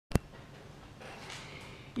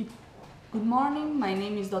Good morning, my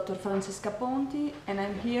name is Dr. Francesca Ponti and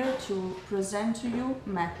I'm here to present to you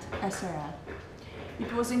MET SRL.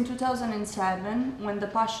 It was in 2007 when the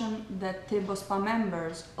passion that TEBOSPA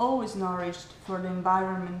members always nourished for the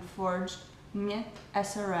environment forged MET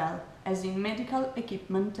SRL, as in Medical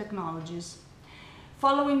Equipment Technologies.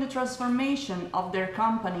 Following the transformation of their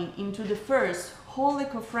company into the first whole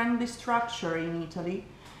eco-friendly structure in Italy,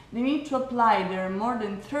 they need to apply their more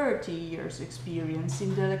than 30 years experience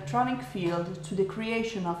in the electronic field to the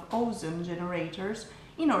creation of ozone generators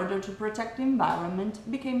in order to protect the environment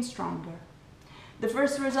became stronger. The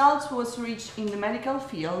first results was reached in the medical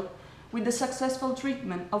field with the successful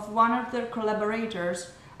treatment of one of their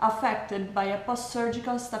collaborators affected by a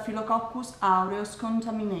post-surgical Staphylococcus aureus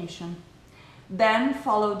contamination. Then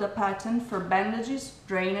followed a patent for bandages,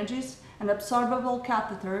 drainages, and absorbable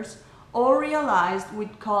catheters, all realized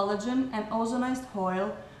with collagen and ozonized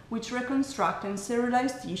oil, which reconstruct and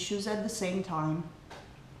sterilize tissues at the same time.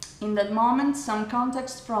 In that moment, some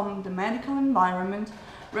contacts from the medical environment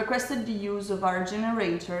requested the use of our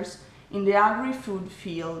generators in the agri-food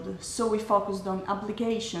field, so we focused on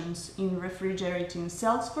applications in refrigerating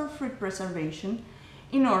cells for food preservation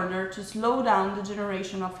in order to slow down the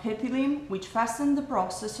generation of ethylene, which fastened the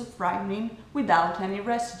process of ripening without any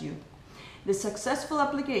residue. The successful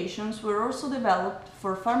applications were also developed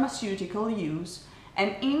for pharmaceutical use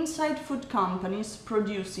and inside food companies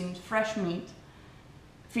producing fresh meat,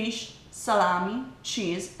 fish, salami,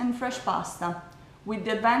 cheese and fresh pasta, with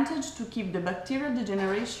the advantage to keep the bacterial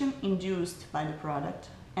degeneration induced by the product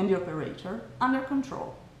and the operator under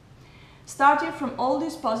control. Starting from all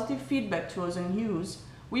this positive feedback to ozone use,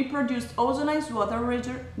 we produced ozonized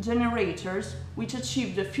water generators which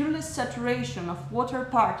achieve the fullest saturation of water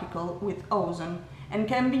particle with ozone and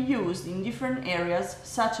can be used in different areas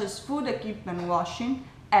such as food equipment washing,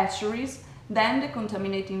 hatcheries, then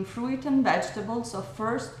decontaminating fruit and vegetables of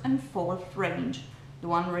first and fourth range, the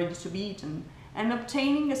one ready to be eaten, and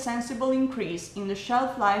obtaining a sensible increase in the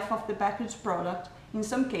shelf life of the packaged product, in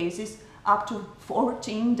some cases up to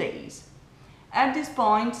 14 days. At this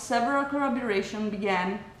point, several collaborations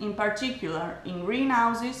began, in particular in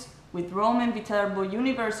greenhouses with Rome and Viterbo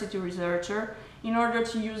University researcher, in order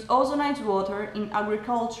to use ozonized water in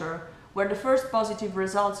agriculture, where the first positive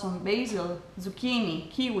results on basil, zucchini,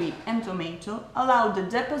 kiwi and tomato allowed the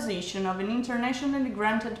deposition of an internationally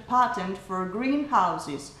granted patent for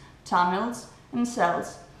greenhouses, tunnels and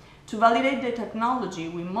cells. To validate the technology,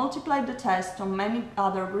 we multiplied the test on many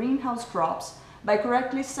other greenhouse crops by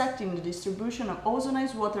correctly setting the distribution of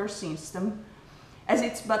ozonized water system, as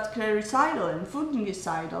its bactericidal and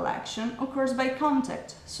fungicidal action occurs by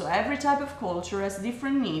contact, so every type of culture has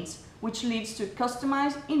different needs, which leads to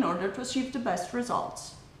customize in order to achieve the best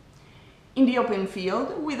results. In the open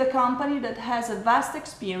field, with a company that has a vast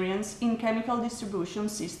experience in chemical distribution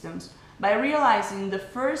systems, by realizing the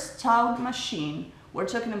first towed machine, we're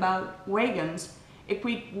talking about wagons,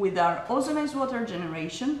 equipped with our ozonized water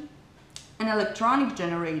generation, an electronic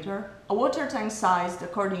generator, a water tank sized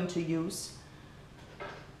according to use,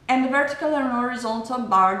 and a vertical and horizontal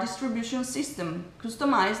bar distribution system,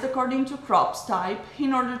 customized according to crops type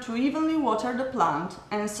in order to evenly water the plant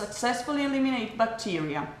and successfully eliminate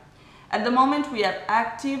bacteria. At the moment we have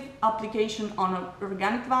active application on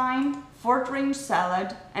organic vine, fourth range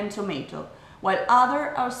salad and tomato, while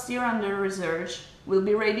others are still under research, will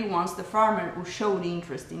be ready once the farmers who showed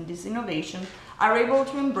interest in this innovation are able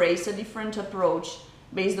to embrace a different approach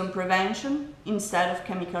based on prevention instead of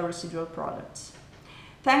chemical residual products.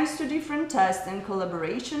 Thanks to different tests and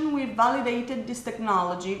collaboration, we validated this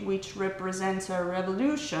technology, which represents a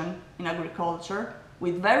revolution in agriculture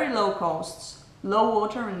with very low costs, low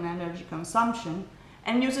water and energy consumption,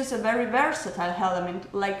 and uses a very versatile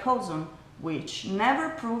element like ozone, which never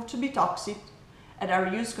proved to be toxic at our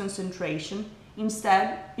use concentration.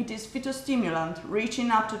 Instead, it is phytostimulant, reaching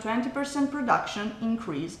up to 20% production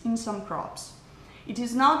increase in some crops. It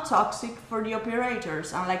is not toxic for the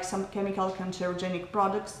operators, unlike some chemical cancerogenic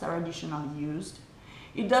products that are additionally used.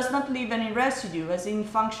 It does not leave any residue, as in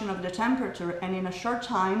function of the temperature, and in a short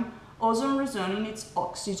time, ozone resumes in its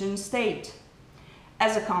oxygen state.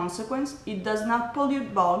 As a consequence, it does not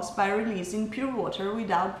pollute bogs by releasing pure water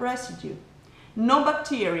without residue. No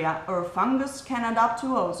bacteria or fungus can adapt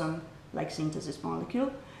to ozone, like synthesis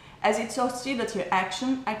molecule, as its oxidative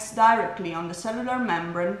action acts directly on the cellular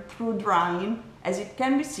membrane through drying, as it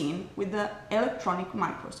can be seen with the electronic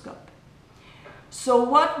microscope. So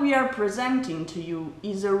what we are presenting to you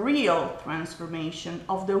is a real transformation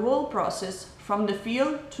of the whole process from the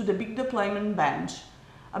field to the big deployment bench,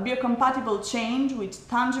 a biocompatible change with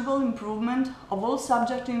tangible improvement of all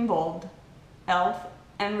subjects involved, health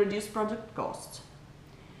and reduce product costs.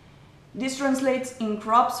 This translates in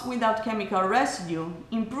crops without chemical residue,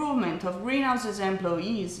 improvement of greenhouses'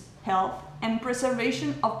 employees' health, and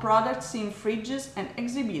preservation of products in fridges and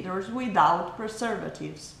exhibitors without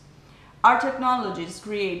preservatives. Our technologies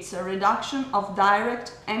creates a reduction of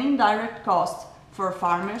direct and indirect costs for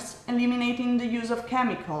farmers, eliminating the use of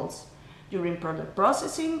chemicals during product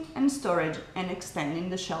processing and storage and extending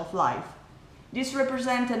the shelf life. This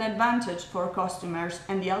represents an advantage for customers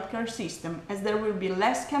and the healthcare system, as there will be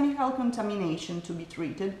less chemical contamination to be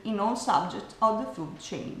treated in all subjects of the food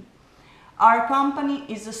chain. Our company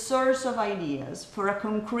is a source of ideas for a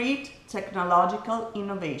concrete technological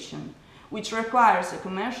innovation, which requires a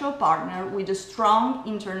commercial partner with a strong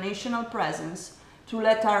international presence to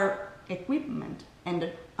let our equipment and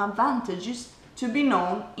advantages to be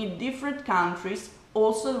known in different countries,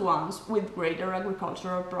 also the ones with greater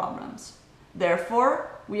agricultural problems. Therefore,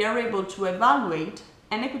 we are able to evaluate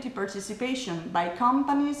an equity participation by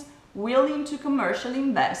companies willing to commercially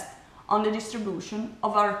invest on the distribution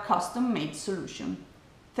of our custom-made solution.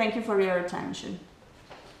 Thank you for your attention.